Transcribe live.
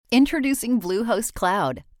Introducing Bluehost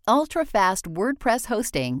Cloud, ultra-fast WordPress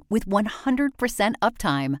hosting with 100%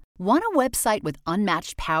 uptime. Want a website with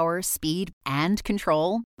unmatched power, speed, and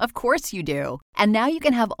control? Of course you do. And now you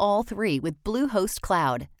can have all three with Bluehost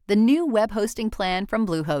Cloud, the new web hosting plan from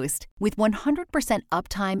Bluehost. With 100%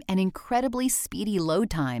 uptime and incredibly speedy load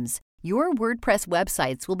times, your WordPress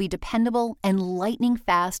websites will be dependable and lightning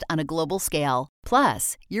fast on a global scale.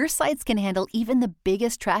 Plus, your sites can handle even the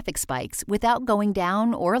biggest traffic spikes without going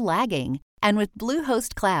down or lagging. And with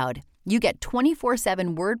Bluehost Cloud, you get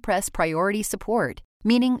 24/7 WordPress priority support,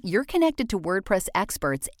 meaning you're connected to WordPress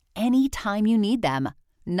experts anytime you need them.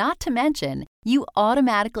 Not to mention, you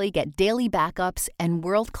automatically get daily backups and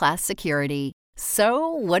world-class security. So,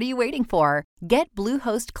 what are you waiting for? Get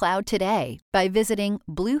Bluehost Cloud today by visiting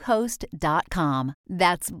Bluehost.com.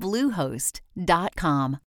 That's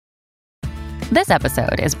Bluehost.com. This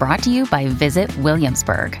episode is brought to you by Visit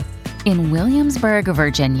Williamsburg. In Williamsburg,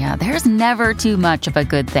 Virginia, there's never too much of a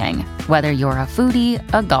good thing. Whether you're a foodie,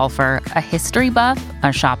 a golfer, a history buff, a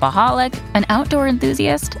shopaholic, an outdoor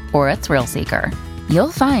enthusiast, or a thrill seeker,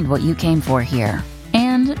 you'll find what you came for here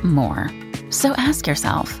and more. So ask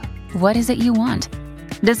yourself, what is it you want?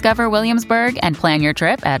 Discover Williamsburg and plan your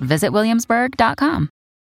trip at visitwilliamsburg.com.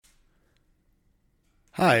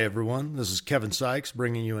 Hi everyone, this is Kevin Sykes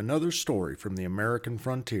bringing you another story from the American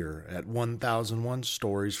frontier at 1001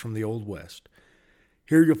 Stories from the Old West.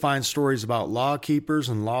 Here you'll find stories about law keepers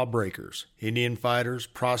and law breakers, Indian fighters,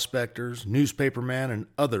 prospectors, newspapermen, and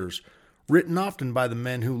others, written often by the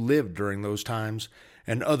men who lived during those times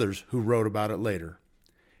and others who wrote about it later.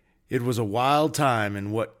 It was a wild time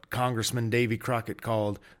in what Congressman Davy Crockett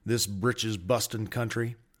called this britches-bustin'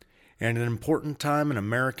 country, and an important time in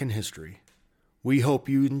American history. We hope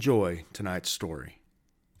you enjoy tonight's story.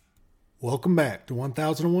 Welcome back to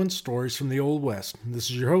 1001 Stories from the Old West. This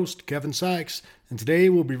is your host, Kevin Sykes, and today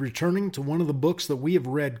we'll be returning to one of the books that we have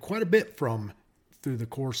read quite a bit from through the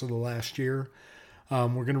course of the last year. We're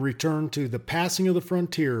going to return to The Passing of the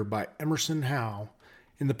Frontier by Emerson HOUGH.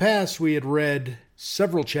 In the past, we had read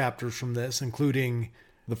several chapters from this, including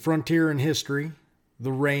The Frontier in History,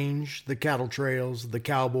 The Range, The Cattle Trails, The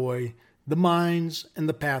Cowboy, The Mines, and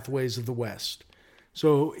The Pathways of the West.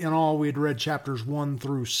 So in all, we had read chapters 1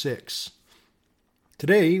 through 6.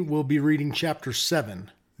 Today, we'll be reading chapter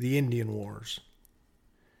 7, The Indian Wars.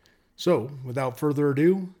 So, without further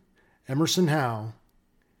ado, Emerson HOUGH,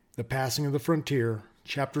 The Passing of the Frontier,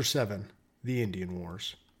 chapter 7, The Indian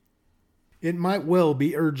Wars. It might well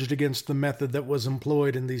be urged against the method that was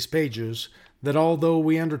employed in these pages that although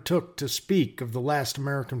we undertook to speak of the last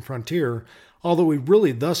American frontier, all that we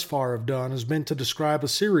really thus far have done has been to describe a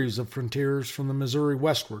series of frontiers from the Missouri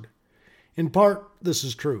westward. In part, this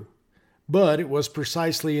is true, but it was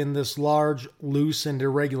precisely in this large, loose, and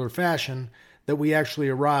irregular fashion that we actually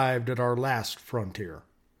arrived at our last frontier.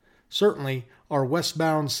 Certainly, our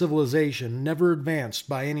westbound civilization never advanced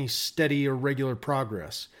by any steady or regular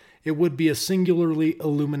progress. It would be a singularly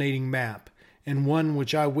illuminating map, and one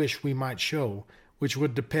which I wish we might show, which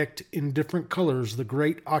would depict in different colors the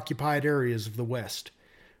great occupied areas of the West,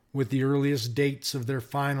 with the earliest dates of their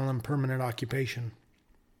final and permanent occupation.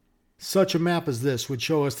 Such a map as this would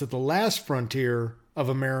show us that the last frontier of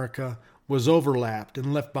America was overlapped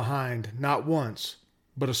and left behind not once,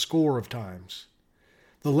 but a score of times.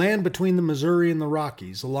 The land between the Missouri and the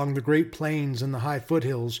Rockies, along the Great Plains and the high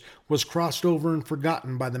foothills, was crossed over and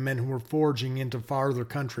forgotten by the men who were forging into farther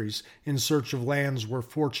countries in search of lands where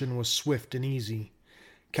fortune was swift and easy.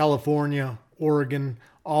 California, Oregon,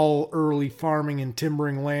 all early farming and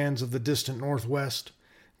timbering lands of the distant Northwest,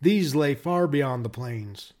 these lay far beyond the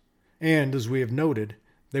plains. And, as we have noted,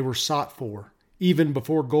 they were sought for, even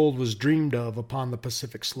before gold was dreamed of upon the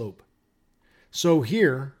Pacific slope. So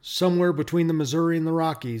here, somewhere between the Missouri and the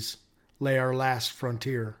Rockies, lay our last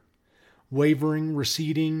frontier. Wavering,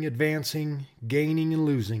 receding, advancing, gaining and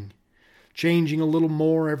losing, changing a little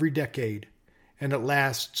more every decade, and at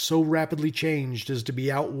last so rapidly changed as to be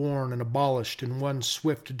outworn and abolished in one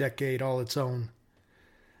swift decade all its own.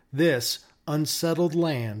 This unsettled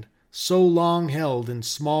land, so long held in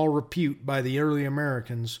small repute by the early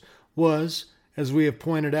Americans, was, as we have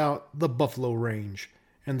pointed out, the Buffalo Range,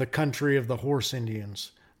 and the country of the horse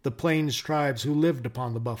Indians, the plains tribes who lived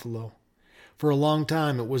upon the buffalo. For a long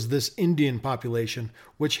time it was this Indian population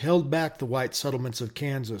which held back the white settlements of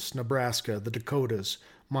Kansas, Nebraska, the Dakotas,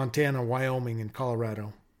 Montana, Wyoming, and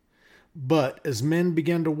Colorado. But as men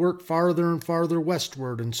began to work farther and farther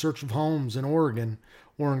westward in search of homes in Oregon,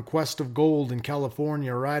 or in quest of gold in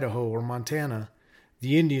California or Idaho or Montana,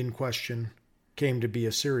 the Indian question came to be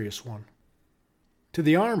a serious one. To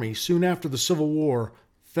the Army, soon after the Civil War,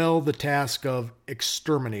 fell the task of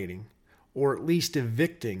exterminating, or at least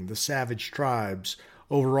evicting, the savage tribes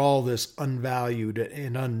over all this unvalued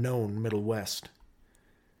and unknown Middle West.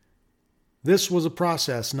 This was a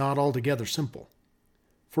process not altogether simple.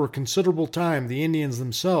 For a considerable time, the Indians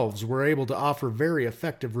themselves were able to offer very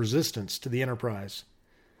effective resistance to the enterprise.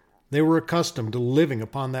 They were accustomed to living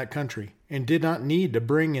upon that country and did not need to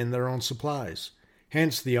bring in their own supplies.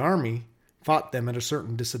 Hence, the army fought them at a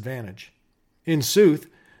certain disadvantage. In sooth,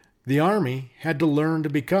 the army had to learn to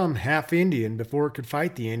become half Indian before it could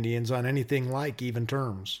fight the Indians on anything like even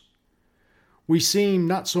terms. We seem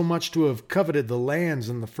not so much to have coveted the lands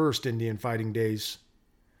in the first Indian fighting days.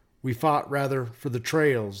 We fought rather for the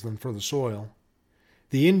trails than for the soil.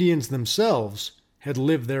 The Indians themselves had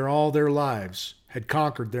lived there all their lives, had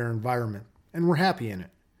conquered their environment, and were happy in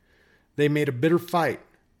it. They made a bitter fight,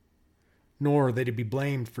 nor are they to be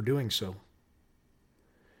blamed for doing so.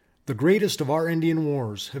 The greatest of our Indian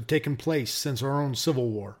wars have taken place since our own Civil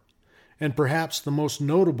War, and perhaps the most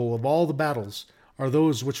notable of all the battles are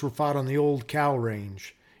those which were fought on the old cow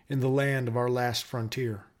range in the land of our last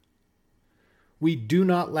frontier. We do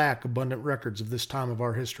not lack abundant records of this time of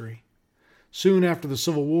our history. Soon after the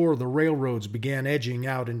Civil War, the railroads began edging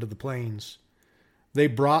out into the plains. They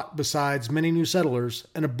brought, besides many new settlers,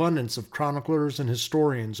 an abundance of chroniclers and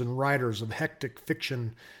historians and writers of hectic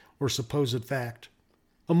fiction or supposed fact.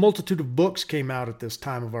 A multitude of books came out at this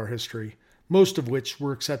time of our history, most of which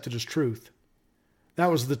were accepted as truth. That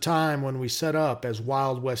was the time when we set up as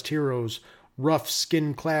Wild West heroes, rough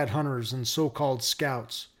skin-clad hunters and so-called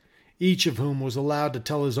scouts, each of whom was allowed to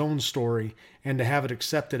tell his own story and to have it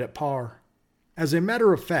accepted at par. As a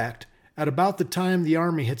matter of fact, at about the time the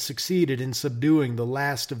army had succeeded in subduing the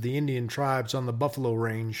last of the Indian tribes on the Buffalo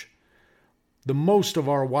Range, the most of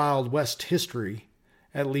our Wild West history,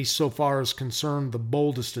 at least so far as concerned the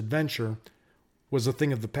boldest adventure, was a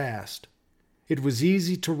thing of the past. It was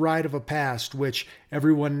easy to write of a past which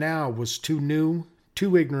everyone now was too new,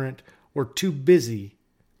 too ignorant, or too busy,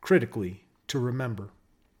 critically, to remember.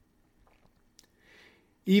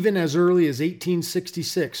 Even as early as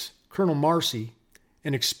 1866, Colonel Marcy,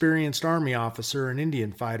 an experienced army officer and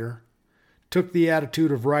Indian fighter, took the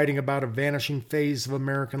attitude of writing about a vanishing phase of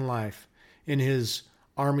American life in his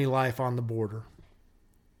Army Life on the Border.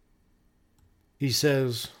 He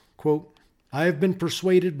says, quote, "I have been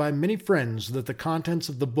persuaded by many friends that the contents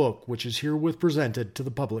of the book which is herewith presented to the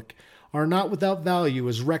public are not without value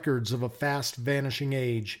as records of a fast vanishing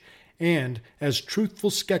age, and as truthful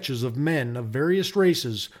sketches of men of various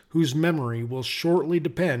races whose memory will shortly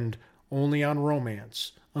depend only on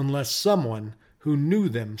romance, unless someone who knew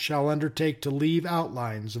them shall undertake to leave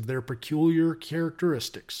outlines of their peculiar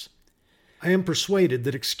characteristics. I am persuaded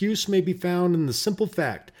that excuse may be found in the simple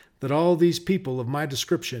fact that all these people of my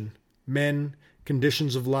description, men,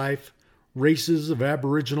 conditions of life, races of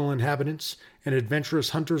aboriginal inhabitants, and adventurous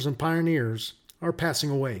hunters and pioneers, are passing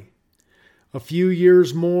away. A few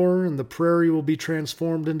years more and the prairie will be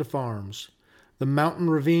transformed into farms. The mountain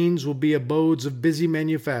ravines will be abodes of busy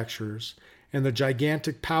manufacturers, and the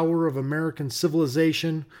gigantic power of American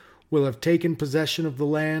civilization will have taken possession of the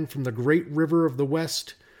land from the great river of the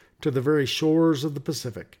West to the very shores of the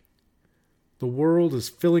Pacific. The world is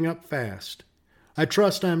filling up fast. I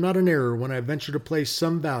trust I am not in error when I venture to place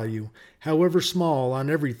some value, however small, on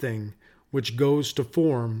everything which goes to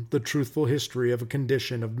form the truthful history of a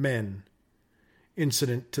condition of men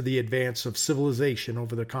incident to the advance of civilization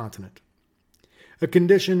over the continent. A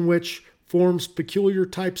condition which forms peculiar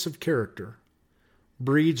types of character,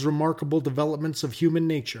 breeds remarkable developments of human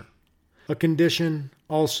nature. A condition,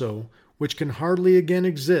 also, which can hardly again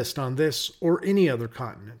exist on this or any other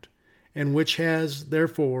continent, and which has,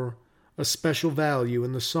 therefore, a special value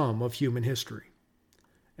in the sum of human history."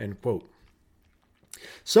 End quote.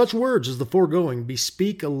 Such words as the foregoing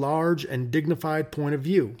bespeak a large and dignified point of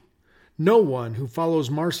view. No one who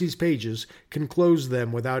follows Marcy's pages can close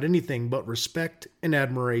them without anything but respect and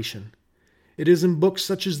admiration. It is in books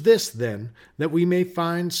such as this, then, that we may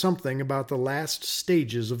find something about the last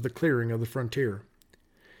stages of the clearing of the frontier.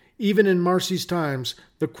 Even in Marcy's times,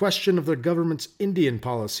 the question of the government's Indian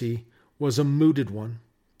policy was a mooted one.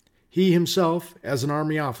 He himself, as an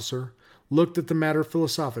army officer, looked at the matter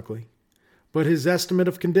philosophically, but his estimate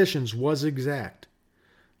of conditions was exact.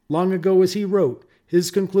 Long ago, as he wrote,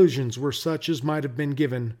 his conclusions were such as might have been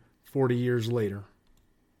given 40 years later.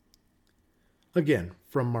 Again,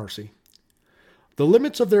 from Marcy. "The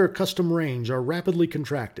limits of their accustomed range are rapidly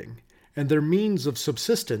contracting, and their means of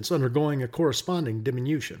subsistence undergoing a corresponding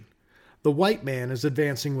diminution. The white man is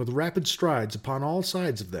advancing with rapid strides upon all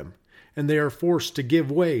sides of them, and they are forced to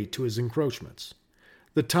give way to his encroachments.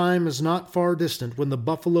 The time is not far distant when the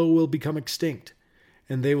buffalo will become extinct,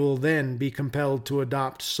 and they will then be compelled to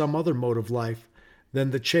adopt some other mode of life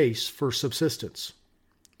than the chase for subsistence.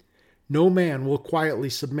 No man will quietly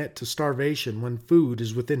submit to starvation when food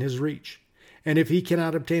is within his reach, and if he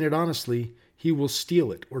cannot obtain it honestly, he will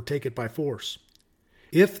steal it or take it by force.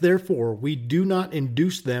 If, therefore, we do not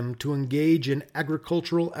induce them to engage in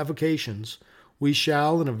agricultural avocations, we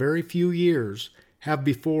shall, in a very few years, have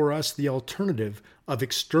before us the alternative of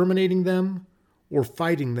exterminating them or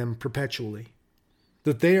fighting them perpetually.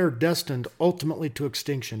 That they are destined ultimately to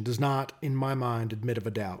extinction does not, in my mind, admit of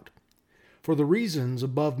a doubt. For the reasons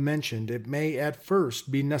above mentioned, it may at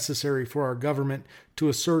first be necessary for our government to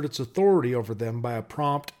assert its authority over them by a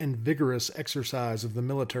prompt and vigorous exercise of the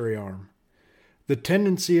military arm. The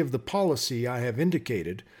tendency of the policy I have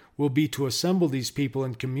indicated will be to assemble these people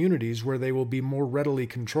in communities where they will be more readily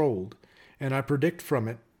controlled, and I predict from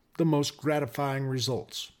it the most gratifying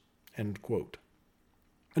results." End quote.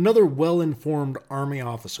 Another well-informed Army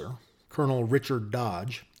officer, Colonel Richard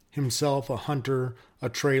Dodge, himself a hunter, a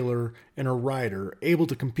trailer, and a rider able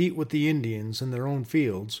to compete with the Indians in their own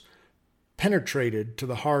fields, penetrated to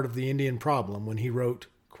the heart of the Indian problem when he wrote,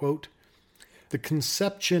 quote, "The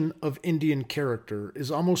conception of Indian character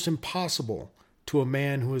is almost impossible to a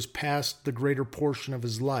man who has passed the greater portion of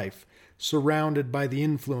his life surrounded by the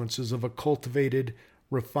influences of a cultivated,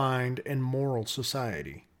 refined, and moral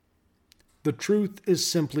society. The truth is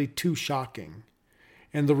simply too shocking,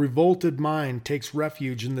 and the revolted mind takes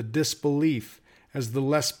refuge in the disbelief as the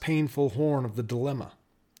less painful horn of the dilemma.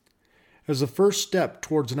 As a first step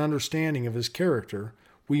towards an understanding of his character,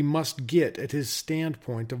 we must get at his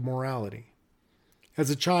standpoint of morality. As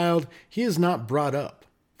a child, he is not brought up.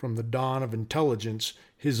 From the dawn of intelligence,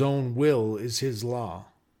 his own will is his law.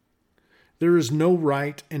 There is no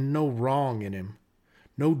right and no wrong in him.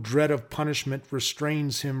 No dread of punishment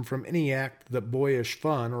restrains him from any act that boyish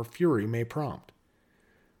fun or fury may prompt.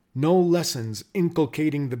 No lessons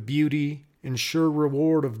inculcating the beauty and sure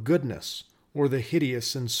reward of goodness, or the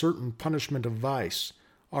hideous and certain punishment of vice,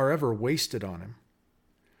 are ever wasted on him.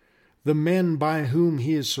 The men by whom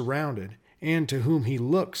he is surrounded, and to whom he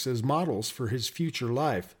looks as models for his future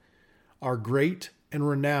life, are great and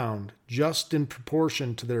renowned just in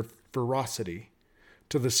proportion to their ferocity,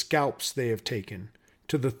 to the scalps they have taken,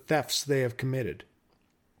 to the thefts they have committed.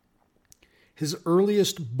 His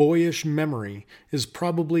earliest boyish memory is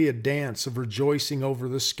probably a dance of rejoicing over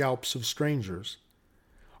the scalps of strangers,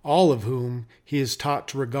 all of whom he is taught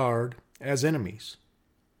to regard as enemies.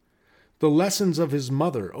 The lessons of his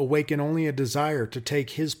mother awaken only a desire to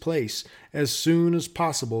take his place as soon as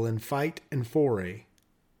possible in fight and foray.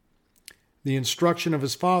 The instruction of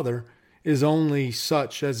his father is only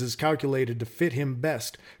such as is calculated to fit him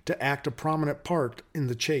best to act a prominent part in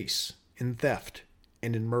the chase, in theft,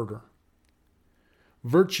 and in murder.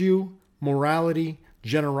 Virtue, morality,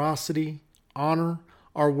 generosity, honor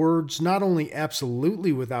are words not only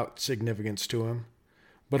absolutely without significance to him,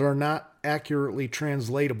 but are not accurately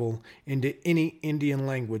translatable into any Indian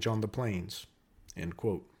language on the plains." End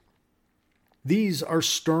quote. These are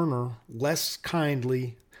sterner, less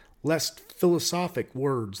kindly, less philosophic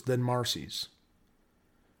words than Marcy's,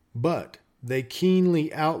 but they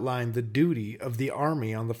keenly outline the duty of the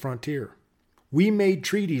army on the frontier. We made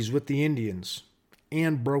treaties with the Indians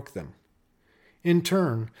and broke them. In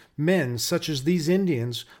turn, men such as these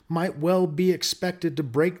Indians might well be expected to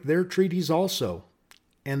break their treaties also,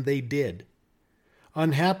 and they did.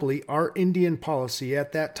 Unhappily, our Indian policy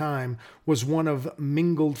at that time was one of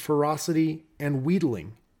mingled ferocity and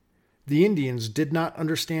wheedling. The Indians did not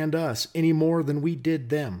understand us any more than we did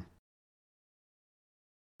them.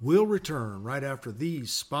 We'll return right after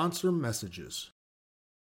these sponsor messages.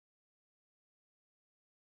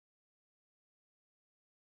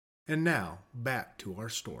 And now, back to our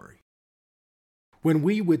story. When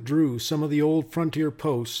we withdrew some of the old frontier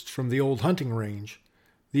posts from the old hunting range,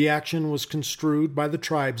 the action was construed by the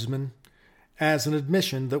tribesmen as an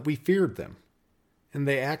admission that we feared them, and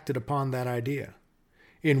they acted upon that idea.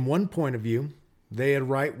 In one point of view, they had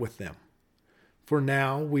right with them, for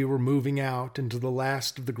now we were moving out into the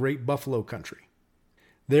last of the great buffalo country.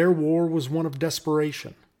 Their war was one of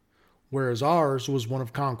desperation, whereas ours was one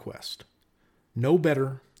of conquest. No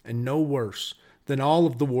better and no worse than all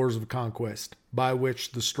of the wars of conquest by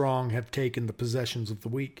which the strong have taken the possessions of the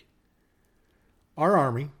weak. Our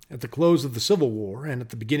army, at the close of the Civil War and at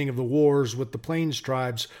the beginning of the wars with the Plains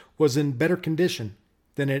tribes, was in better condition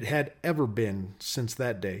than it had ever been since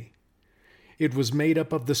that day. It was made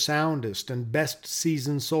up of the soundest and best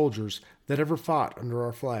seasoned soldiers that ever fought under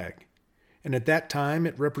our flag, and at that time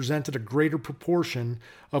it represented a greater proportion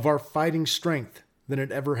of our fighting strength than it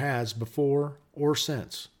ever has before or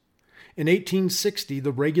since. In 1860,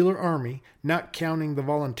 the regular army, not counting the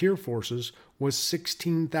volunteer forces, was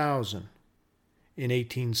 16,000. In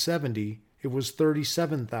 1870, it was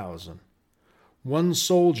 37,000. One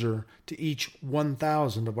soldier to each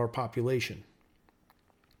 1,000 of our population.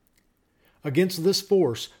 Against this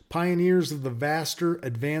force, pioneers of the vaster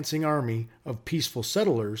advancing army of peaceful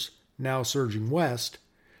settlers, now surging west,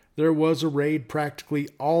 there was arrayed practically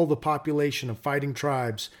all the population of fighting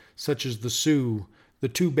tribes such as the Sioux, the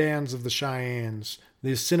two bands of the Cheyennes,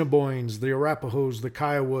 the Assiniboines, the Arapahoes, the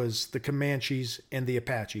Kiowas, the Comanches, and the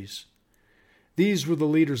Apaches. These were the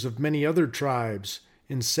leaders of many other tribes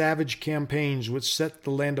in savage campaigns which set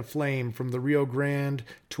the land aflame from the Rio Grande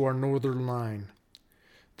to our northern line.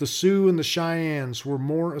 The Sioux and the Cheyennes were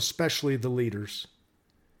more especially the leaders,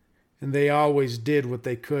 and they always did what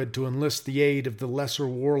they could to enlist the aid of the lesser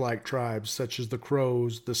warlike tribes such as the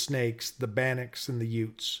Crows, the Snakes, the Bannocks, and the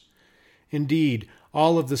Utes. Indeed,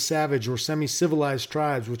 all of the savage or semi-civilized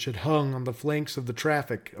tribes which had hung on the flanks of the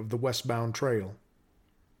traffic of the westbound trail.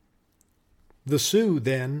 The Sioux,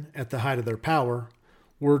 then, at the height of their power,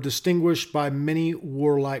 were distinguished by many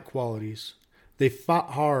warlike qualities. They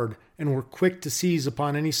fought hard and were quick to seize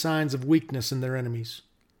upon any signs of weakness in their enemies.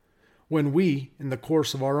 When we, in the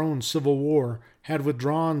course of our own civil war, had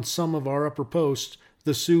withdrawn some of our upper posts,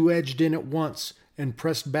 the Sioux edged in at once and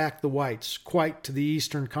pressed back the whites quite to the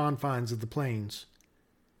eastern confines of the plains.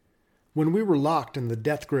 When we were locked in the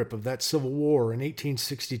death grip of that civil war in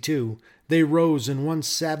 1862, they rose in one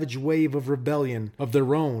savage wave of rebellion of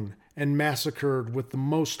their own and massacred with the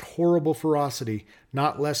most horrible ferocity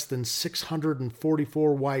not less than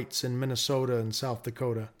 644 whites in Minnesota and South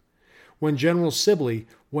Dakota. When General Sibley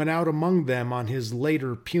went out among them on his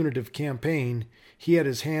later punitive campaign, he had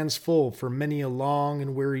his hands full for many a long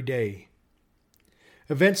and weary day.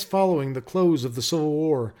 Events following the close of the Civil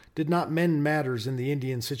War did not mend matters in the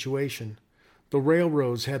Indian situation. The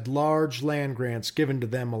railroads had large land grants given to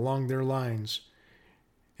them along their lines,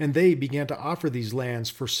 and they began to offer these lands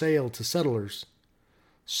for sale to settlers.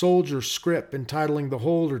 Soldier scrip entitling the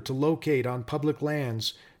holder to locate on public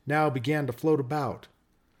lands now began to float about.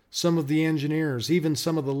 Some of the engineers, even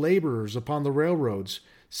some of the laborers upon the railroads,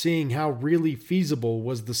 seeing how really feasible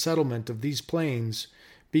was the settlement of these plains,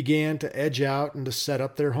 began to edge out and to set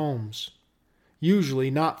up their homes, usually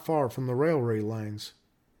not far from the railway lines.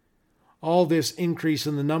 All this increase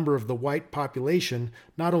in the number of the white population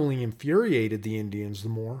not only infuriated the Indians the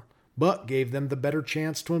more, but gave them the better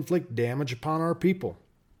chance to inflict damage upon our people.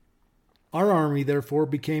 Our army, therefore,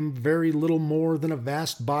 became very little more than a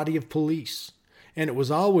vast body of police, and it was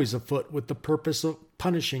always afoot with the purpose of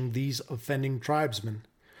punishing these offending tribesmen,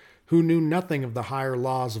 who knew nothing of the higher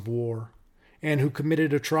laws of war, and who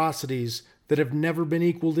committed atrocities that have never been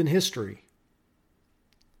equaled in history.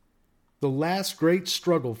 The last great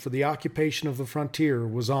struggle for the occupation of the frontier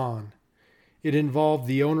was on. It involved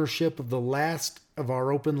the ownership of the last of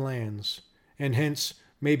our open lands, and hence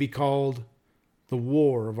may be called the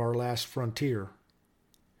War of our Last Frontier.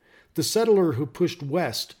 The settler who pushed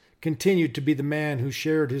west continued to be the man who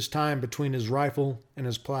shared his time between his rifle and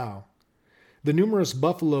his plow. The numerous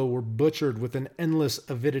buffalo were butchered with an endless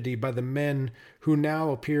avidity by the men who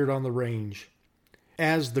now appeared on the range.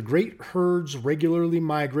 As the great herds regularly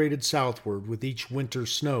migrated southward with each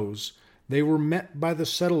winter's snows, they were met by the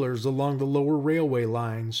settlers along the lower railway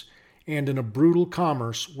lines, and in a brutal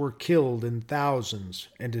commerce were killed in thousands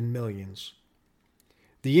and in millions.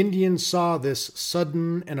 The Indians saw this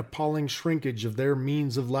sudden and appalling shrinkage of their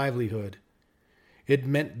means of livelihood. It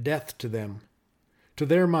meant death to them. To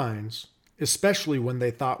their minds, especially when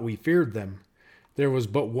they thought we feared them, there was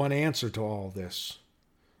but one answer to all this.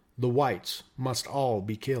 The whites must all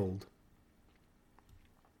be killed.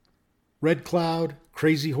 Red Cloud,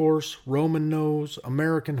 Crazy Horse, Roman Nose,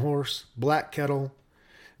 American Horse, Black Kettle,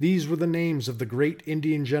 these were the names of the great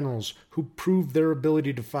Indian generals who proved their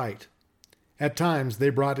ability to fight. At times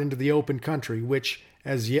they brought into the open country, which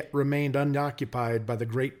as yet remained unoccupied by the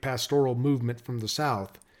great pastoral movement from the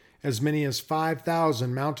south, as many as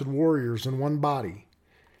 5,000 mounted warriors in one body,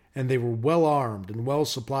 and they were well armed and well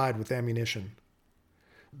supplied with ammunition.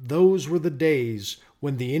 Those were the days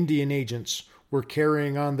when the Indian agents were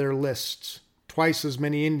carrying on their lists twice as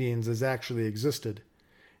many Indians as actually existed,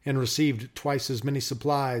 and received twice as many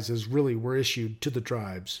supplies as really were issued to the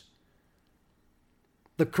tribes.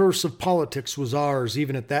 The curse of politics was ours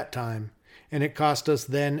even at that time, and it cost us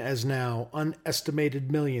then as now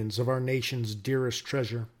unestimated millions of our nation's dearest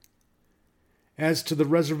treasure. As to the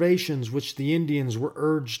reservations which the Indians were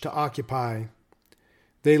urged to occupy,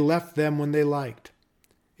 they left them when they liked.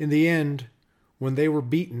 In the end, when they were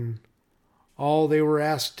beaten, All they were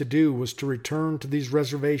asked to do was to return to these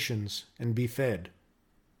reservations and be fed.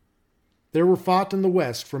 There were fought in the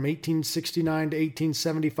West from 1869 to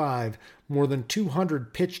 1875 more than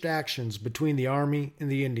 200 pitched actions between the Army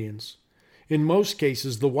and the Indians. In most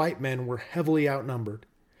cases, the white men were heavily outnumbered.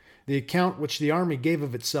 The account which the Army gave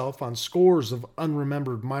of itself on scores of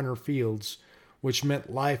unremembered minor fields, which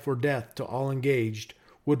meant life or death to all engaged,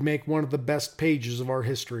 would make one of the best pages of our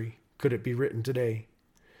history, could it be written today.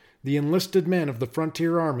 The enlisted men of the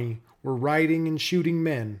frontier army were riding and shooting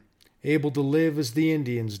men, able to live as the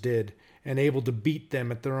Indians did, and able to beat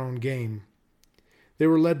them at their own game. They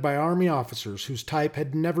were led by army officers whose type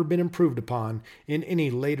had never been improved upon in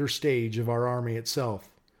any later stage of our army itself,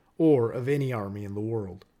 or of any army in the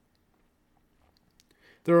world.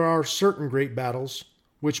 There are certain great battles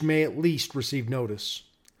which may at least receive notice,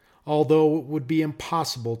 although it would be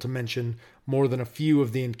impossible to mention more than a few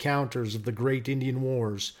of the encounters of the great Indian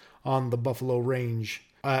wars on the Buffalo Range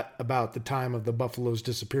at about the time of the buffalo's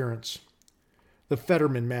disappearance. The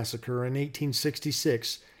Fetterman Massacre in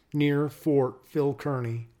 1866 near Fort Phil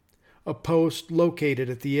Kearny, a post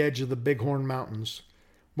located at the edge of the Bighorn Mountains,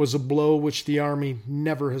 was a blow which the Army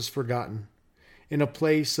never has forgotten. In a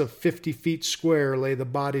place of 50 feet square lay the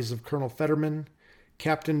bodies of Colonel Fetterman,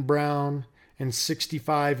 Captain Brown, and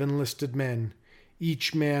 65 enlisted men.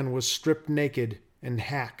 Each man was stripped naked and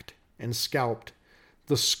hacked and scalped,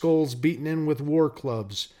 the skulls beaten in with war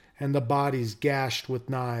clubs, and the bodies gashed with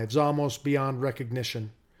knives almost beyond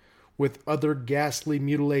recognition, with other ghastly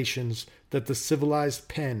mutilations that the civilized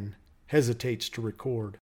pen hesitates to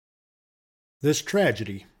record. This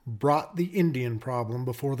tragedy brought the Indian problem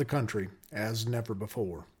before the country as never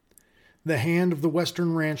before. The hand of the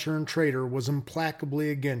Western rancher and trader was implacably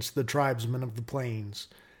against the tribesmen of the plains.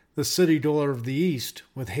 The city dweller of the East,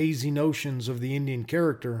 with hazy notions of the Indian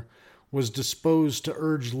character, was disposed to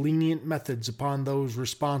urge lenient methods upon those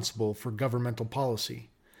responsible for governmental policy.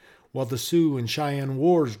 While the Sioux and Cheyenne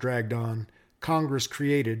wars dragged on, Congress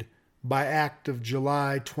created, by Act of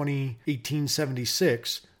July 20,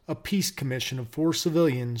 1876, a peace commission of 4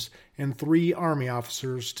 civilians and 3 army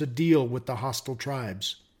officers to deal with the hostile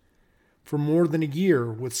tribes. For more than a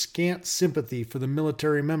year, with scant sympathy for the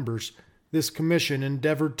military members, this commission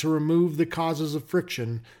endeavored to remove the causes of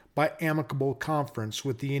friction by amicable conference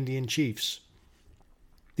with the Indian chiefs.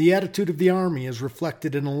 The attitude of the Army is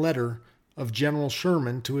reflected in a letter of General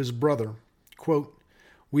Sherman to his brother. Quote,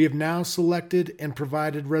 "We have now selected and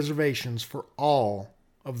provided reservations for all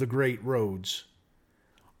of the great roads.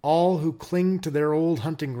 All who cling to their old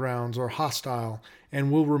hunting grounds are hostile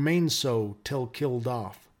and will remain so till killed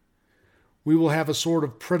off. We will have a sort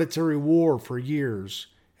of predatory war for years,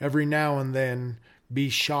 every now and then be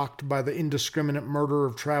shocked by the indiscriminate murder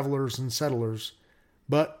of travelers and settlers.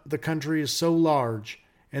 But the country is so large,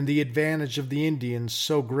 and the advantage of the Indians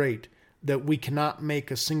so great, that we cannot make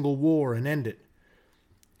a single war and end it.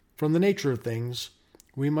 From the nature of things,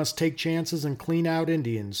 we must take chances and clean out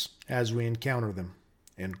Indians as we encounter them."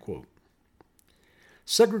 End quote.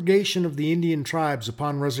 Segregation of the Indian tribes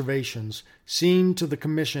upon reservations seemed to the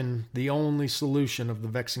Commission the only solution of the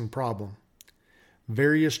vexing problem.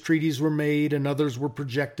 Various treaties were made and others were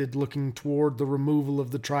projected looking toward the removal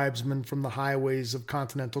of the tribesmen from the highways of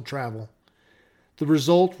continental travel. The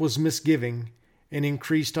result was misgiving and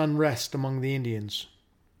increased unrest among the Indians.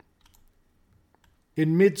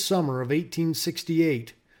 In midsummer of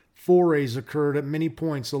 1868, forays occurred at many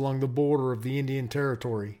points along the border of the Indian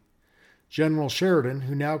Territory. General Sheridan,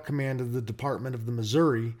 who now commanded the Department of the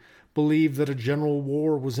Missouri, believed that a general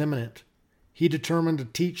war was imminent. He determined to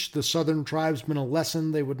teach the Southern tribesmen a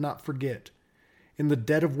lesson they would not forget. In the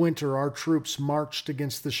dead of winter, our troops marched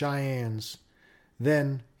against the Cheyennes,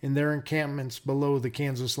 then in their encampments below the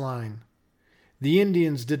Kansas line. The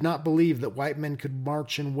Indians did not believe that white men could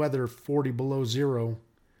march in weather 40 below zero,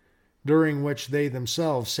 during which they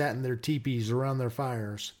themselves sat in their teepees around their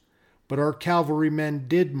fires. But our cavalrymen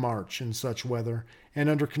did march in such weather, and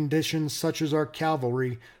under conditions such as our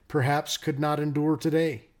cavalry perhaps could not endure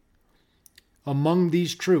today. Among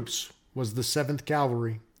these troops was the 7th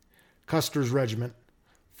Cavalry, Custer's regiment,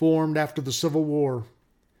 formed after the Civil War,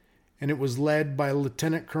 and it was led by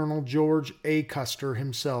Lieutenant Colonel George A. Custer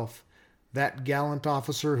himself, that gallant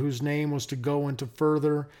officer whose name was to go into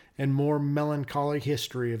further and more melancholy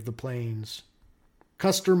history of the plains.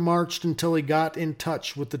 Custer marched until he got in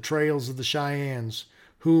touch with the trails of the Cheyennes,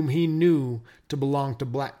 whom he knew to belong to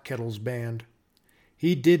Black Kettle's band.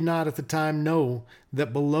 He did not at the time know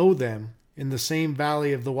that below them, in the same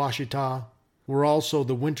valley of the Washita, were also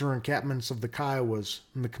the winter encampments of the Kiowas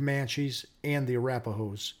and the Comanches and the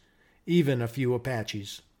Arapahoes, even a few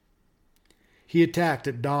Apaches. He attacked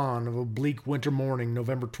at dawn of a bleak winter morning,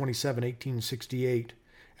 November 27, 1868,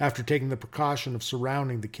 after taking the precaution of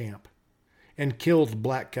surrounding the camp, and killed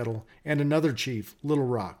Black Kettle and another chief, Little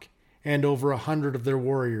Rock, and over 100 of their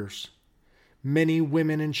warriors. Many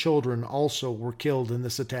women and children also were killed in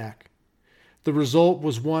this attack. The result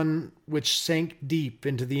was one which sank deep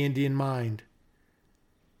into the Indian mind.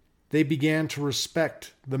 They began to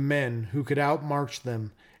respect the men who could outmarch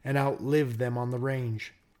them and outlive them on the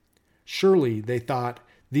range. Surely, they thought,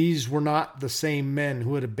 these were not the same men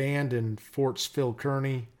who had abandoned Forts Phil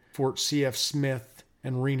Kearny, Fort C.F. Smith,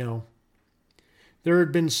 and Reno. There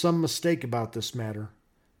had been some mistake about this matter.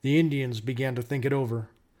 The Indians began to think it over.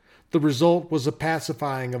 The result was a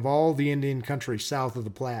pacifying of all the Indian country south of the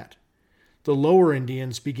Platte. The lower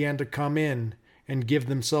Indians began to come in and give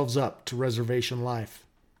themselves up to reservation life.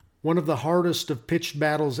 One of the hardest of pitched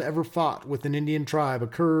battles ever fought with an Indian tribe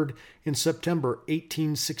occurred in September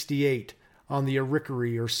 1868 on the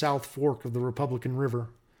Arickaree or South Fork of the Republican River,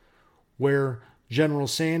 where General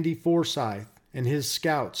Sandy Forsyth and his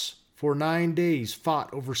scouts for 9 days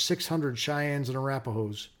fought over 600 Cheyennes and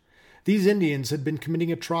Arapahoes. These Indians had been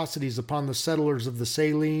committing atrocities upon the settlers of the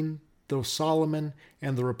Saline, the Solomon,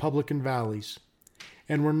 and the Republican valleys,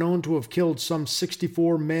 and were known to have killed some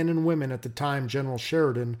 64 men and women at the time General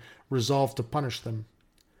Sheridan resolved to punish them.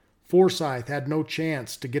 Forsyth had no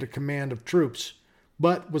chance to get a command of troops,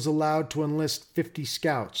 but was allowed to enlist 50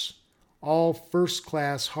 scouts, all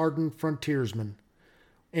first-class hardened frontiersmen,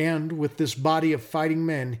 and with this body of fighting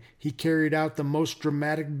men he carried out the most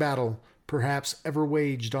dramatic battle perhaps ever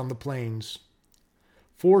waged on the plains.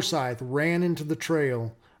 Forsyth ran into the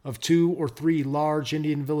trail of 2 or 3 large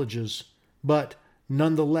Indian villages, but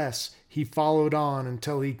nonetheless he followed on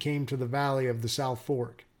until he came to the valley of the South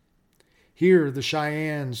Fork. Here the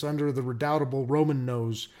Cheyennes, under the redoubtable Roman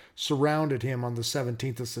Nose, surrounded him on the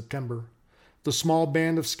 17th of September. The small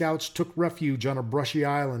band of scouts took refuge on a brushy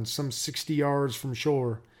island some 60 yards from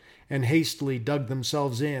shore and hastily dug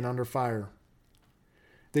themselves in under fire.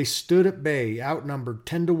 They stood at bay, outnumbered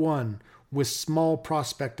 10-1, with small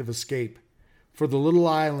prospect of escape, for the little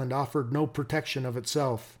island offered no protection of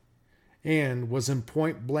itself, and was in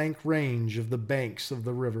point-blank range of the banks of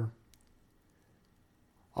the river.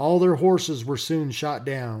 All their horses were soon shot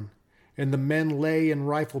down, and the men lay in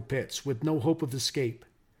rifle pits with no hope of escape.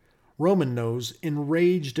 Roman Nose,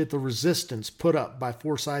 enraged at the resistance put up by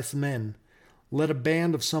Forsyth's men, led a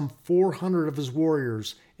band of some 400 of his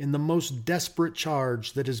warriors in the most desperate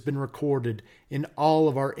charge that has been recorded in all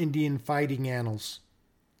of our Indian fighting annals.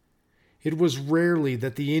 It was rarely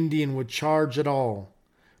that the Indian would charge at all,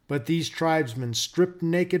 but these tribesmen stripped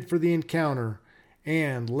naked for the encounter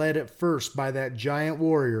and, led at first by that giant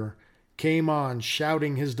warrior, came on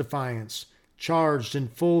shouting his defiance, charged in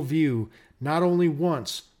full view not only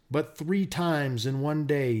once, but 3 times in one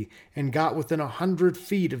day, and got within 100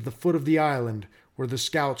 feet of the foot of the island where the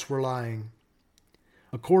scouts were lying.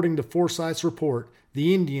 According to Forsyth's report,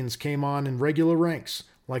 the Indians came on in regular ranks,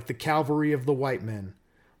 like the cavalry of the white men,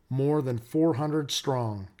 more than 400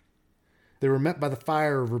 strong. They were met by the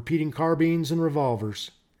fire of repeating carbines and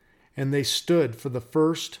revolvers, and they stood for the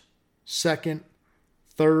 1st, 2nd,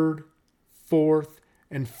 3rd, 4th,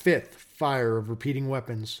 and 5th fire of repeating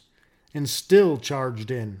weapons, and still charged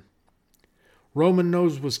in. Roman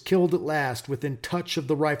Nose was killed at last within touch of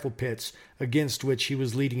the rifle pits against which he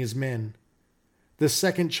was leading his men. The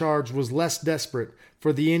second charge was less desperate,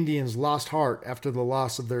 for the Indians lost heart after the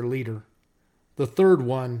loss of their leader. The third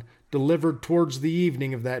one, delivered towards the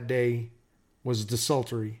evening of that day, was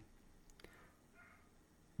desultory.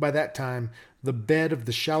 By that time, the bed of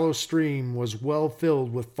the shallow stream was well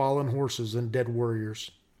filled with fallen horses and dead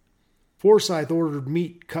warriors. Forsyth ordered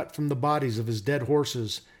meat cut from the bodies of his dead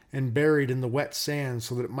horses and buried in the wet sand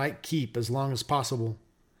so that it might keep as long as possible.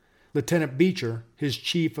 Lieutenant Beecher, his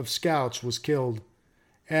chief of scouts, was killed,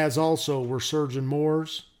 as also were Surgeon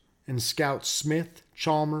Moores and Scouts Smith,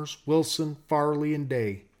 Chalmers, Wilson, Farley, and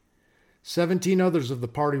Day. 17 others of the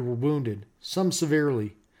party were wounded, some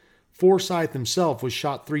severely. Forsyth himself was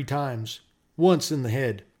shot 3 times, once in the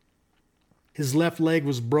head. His left leg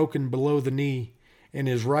was broken below the knee, and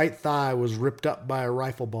his right thigh was ripped up by a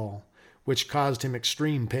rifle ball, which caused him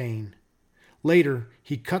extreme pain. Later,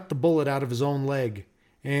 he cut the bullet out of his own leg,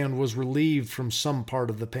 and was relieved from some part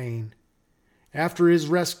of the pain. After his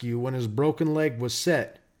rescue, when his broken leg was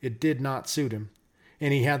set, it did not suit him,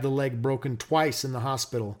 and he had the leg broken twice in the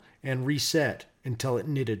hospital and reset until it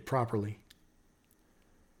knitted properly.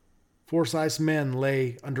 Forsyth's men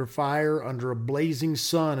lay under fire under a blazing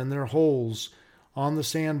sun in their holes on the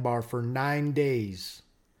sandbar for 9 days,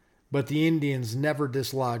 but the Indians never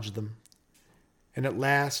dislodged them. and at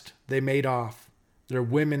last they made off, their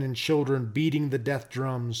women and children beating the death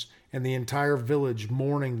drums, and the entire village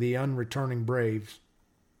mourning the unreturning braves.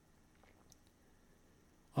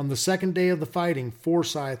 On the second day of the fighting,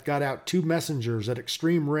 Forsyth got out 2 messengers at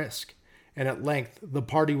extreme risk, and at length the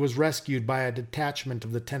party was rescued by a detachment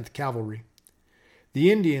of the 10th Cavalry. The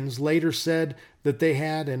Indians later said that they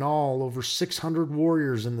had in all over 600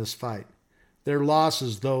 warriors in this fight. Their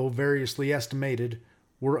losses, though variously estimated,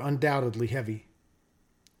 were undoubtedly heavy.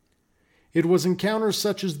 It was encounters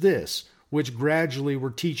such as this which gradually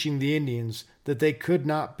were teaching the Indians that they could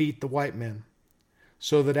not beat the white men,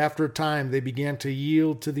 so that after a time they began to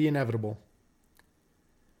yield to the inevitable.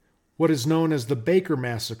 What is known as the Baker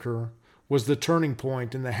Massacre was the turning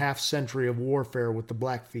point in the half-century of warfare with the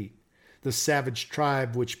Blackfeet, the savage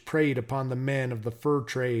tribe which preyed upon the men of the fur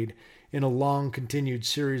trade in a long-continued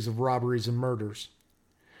series of robberies and murders.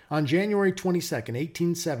 On January 22,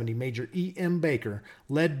 1870, Major E.M. Baker,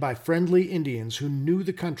 led by friendly Indians who knew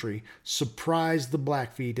the country, surprised the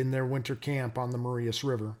Blackfeet in their winter camp on the Marias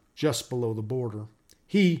River, just below the border.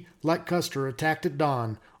 He, like Custer, attacked at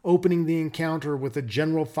dawn, opening the encounter with a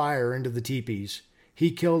general fire into the teepees.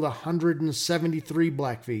 He killed 173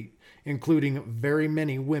 Blackfeet, including very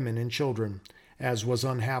many women and children, as was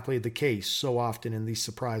unhappily the case so often in these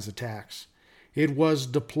surprise attacks. It was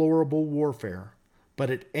deplorable warfare, but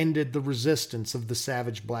it ended the resistance of the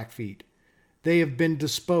savage Blackfeet. They have been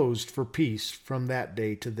disposed for peace from that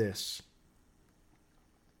day to this.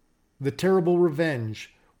 The terrible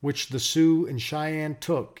revenge which the Sioux and Cheyenne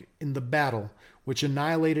took in the battle which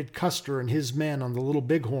annihilated Custer and his men on the Little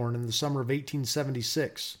Bighorn in the summer of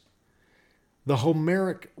 1876. The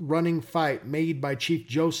Homeric running fight made by Chief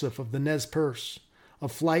Joseph of the Nez Perce, a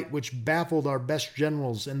flight which baffled our best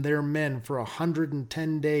generals and their men for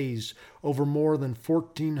 110 days over more than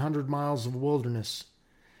 1,400 miles of wilderness.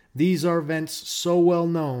 These are events so well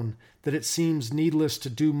known that it seems needless to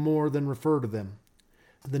do more than refer to them.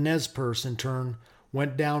 The Nez Perce, in turn,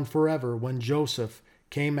 went down forever when Joseph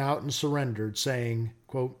came out and surrendered, saying,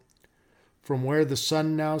 quote, "From where the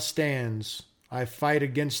sun now stands, I fight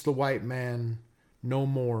against the white man no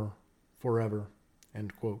more forever."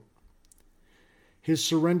 End quote. His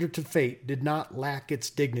surrender to fate did not lack its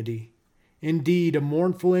dignity. Indeed, a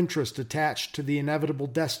mournful interest attached to the inevitable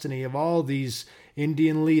destiny of all these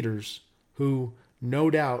Indian leaders who, no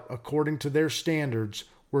doubt, according to their standards,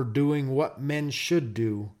 were doing what men should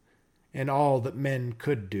do and all that men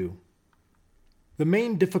could do. The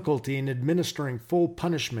main difficulty in administering full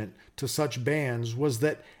punishment to such bands was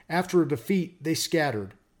that after a defeat they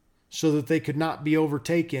scattered, so that they could not be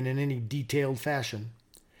overtaken in any detailed fashion.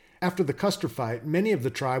 After the Custer fight, many of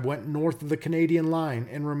the tribe went north of the Canadian line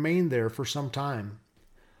and remained there for some time.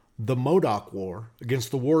 The Modoc War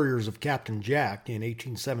against the warriors of Captain Jack in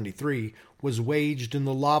 1873 was waged in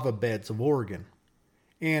the lava beds of Oregon,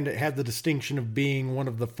 and it had the distinction of being one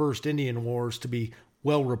of the first Indian wars to be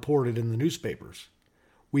well reported in the newspapers.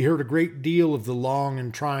 We heard a great deal of the long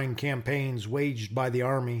and trying campaigns waged by the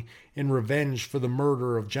Army in revenge for the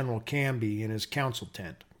murder of General Canby in his council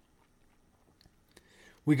tent.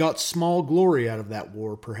 We got small glory out of that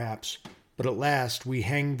war, perhaps, but at last we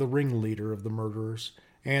hanged the ringleader of the murderers,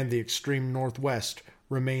 and the extreme Northwest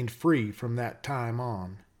remained free from that time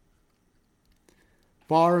on.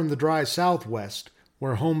 Far in the dry Southwest,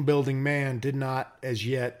 where home-building man did not as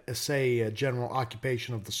yet essay a general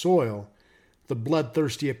occupation of the soil, the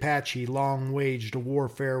bloodthirsty Apache long waged a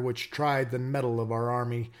warfare which tried the mettle of our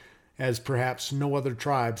army as perhaps no other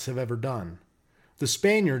tribes have ever done. The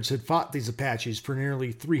Spaniards had fought these Apaches for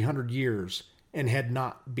nearly 300 years and had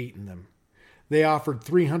not beaten them. They offered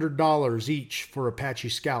 $300 each for Apache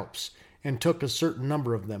scalps and took a certain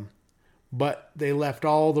number of them, but they left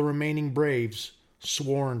all the remaining braves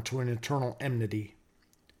sworn to an eternal enmity.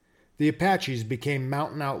 The Apaches became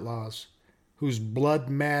mountain outlaws, whose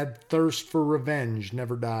blood-mad thirst for revenge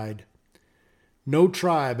never died. No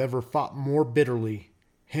tribe ever fought more bitterly,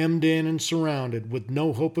 hemmed in and surrounded with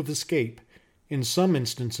no hope of escape. In some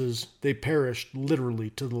instances, they perished literally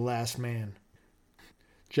to the last man.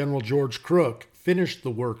 General George Crook finished the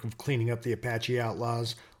work of cleaning up the Apache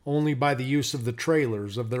outlaws only by the use of the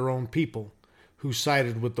trailers of their own people, who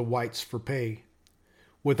sided with the whites for pay.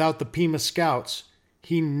 Without the Pima scouts,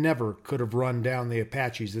 he never could have run down the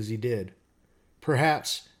Apaches as he did.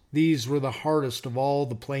 Perhaps these were the hardest of all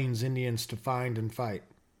the Plains Indians to find and fight.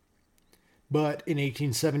 But in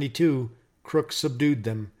 1872, Crook subdued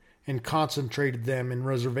them and concentrated them in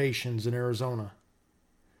reservations in Arizona.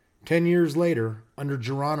 10 years later, under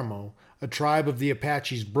Geronimo, a tribe of the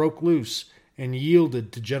Apaches broke loose and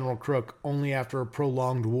yielded to General Crook only after a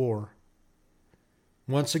prolonged war.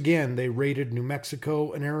 Once again, they raided New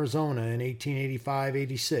Mexico and Arizona in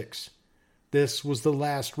 1885-86. This was the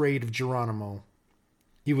last raid of Geronimo.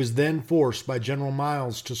 He was then forced by General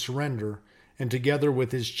Miles to surrender, and together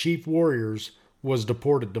with his chief warriors was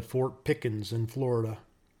deported to Fort Pickens in Florida.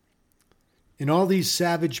 In all these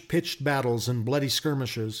savage pitched battles and bloody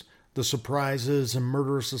skirmishes, the surprises and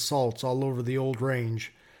murderous assaults all over the old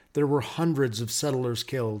range, there were hundreds of settlers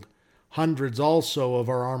killed, hundreds also of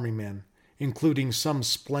our army men, including some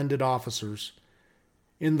splendid officers.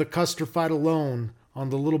 In the Custer fight alone, on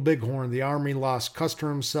the Little Bighorn, the Army lost Custer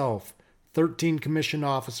himself, 13 commissioned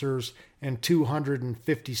officers, and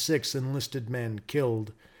 256 enlisted men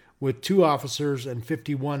killed, with 2 officers and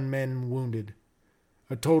 51 men wounded.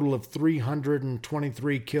 A total of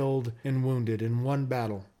 323 killed and wounded in one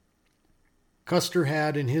battle. Custer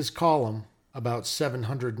had in his column about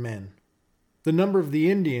 700 men. The number of the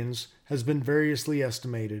Indians has been variously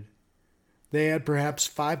estimated. They had perhaps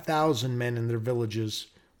 5,000 men in their villages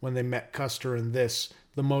when they met Custer in this,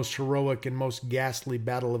 the most heroic and most ghastly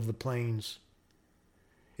battle of the plains.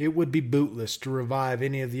 It would be bootless to revive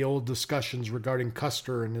any of the old discussions regarding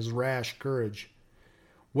Custer and his rash courage.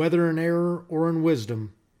 Whether in error or in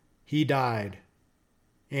wisdom, he died,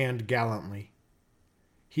 and gallantly.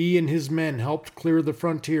 He and his men helped clear the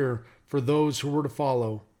frontier for those who were to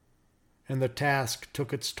follow, and the task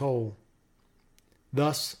took its toll.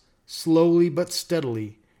 Thus, slowly but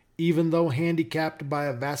steadily, even though handicapped by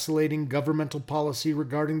a vacillating governmental policy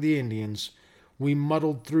regarding the Indians, we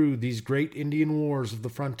muddled through these great Indian wars of the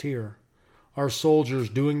frontier, our soldiers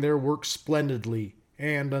doing their work splendidly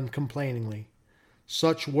and uncomplainingly,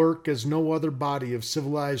 such work as no other body of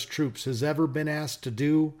civilized troops has ever been asked to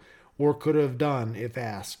do or could have done if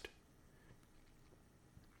asked.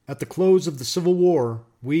 At the close of the Civil War,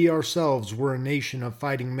 we ourselves were a nation of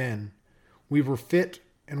fighting men. We were fit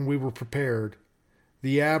and we were prepared.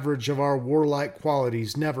 The average of our warlike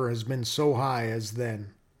qualities never has been so high as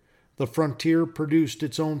then. The frontier produced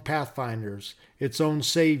its own pathfinders, its own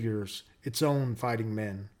saviors, its own fighting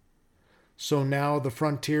men. So now the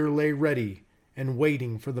frontier lay ready and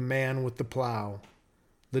waiting for the man with the plow.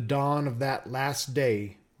 The dawn of that last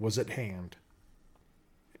day was at hand.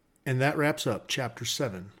 And that wraps up Chapter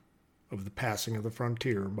 7 of The Passing of the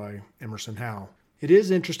Frontier by Emerson Hough. It is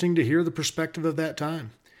interesting to hear the perspective of that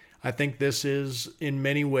time. I think this is, in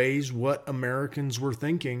many ways, what Americans were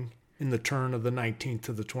thinking in the turn of the 19th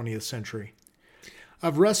to the 20th century.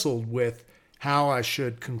 I've wrestled with how I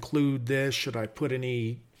should conclude this. Should I put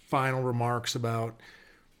any final remarks about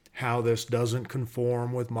how this doesn't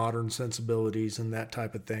conform with modern sensibilities and that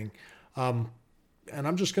type of thing? And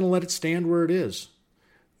I'm just going to let it stand where it is.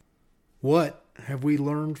 What have we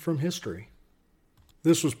learned from history?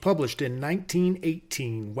 This was published in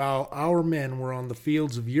 1918 while our men were on the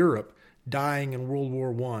fields of Europe dying in World War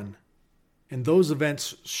I. And those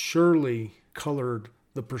events surely colored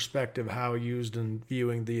the perspective Howe used in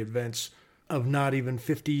viewing the events of not even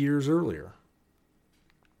 50 years earlier.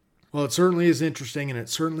 Well, it certainly is interesting, and it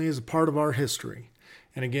certainly is a part of our history.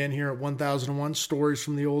 And again, here at 1001 Stories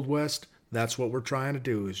from the Old West, that's what we're trying to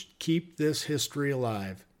do, is keep this history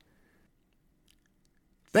alive.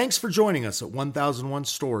 Thanks for joining us at 1001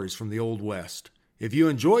 Stories from the Old West. If you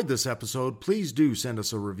enjoyed this episode, please do send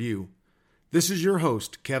us a review. This is your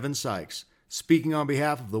host, Kevin Sykes, speaking on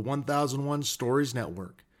behalf of the 1001 Stories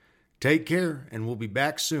Network. Take care, and we'll be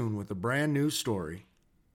back soon with a brand new story.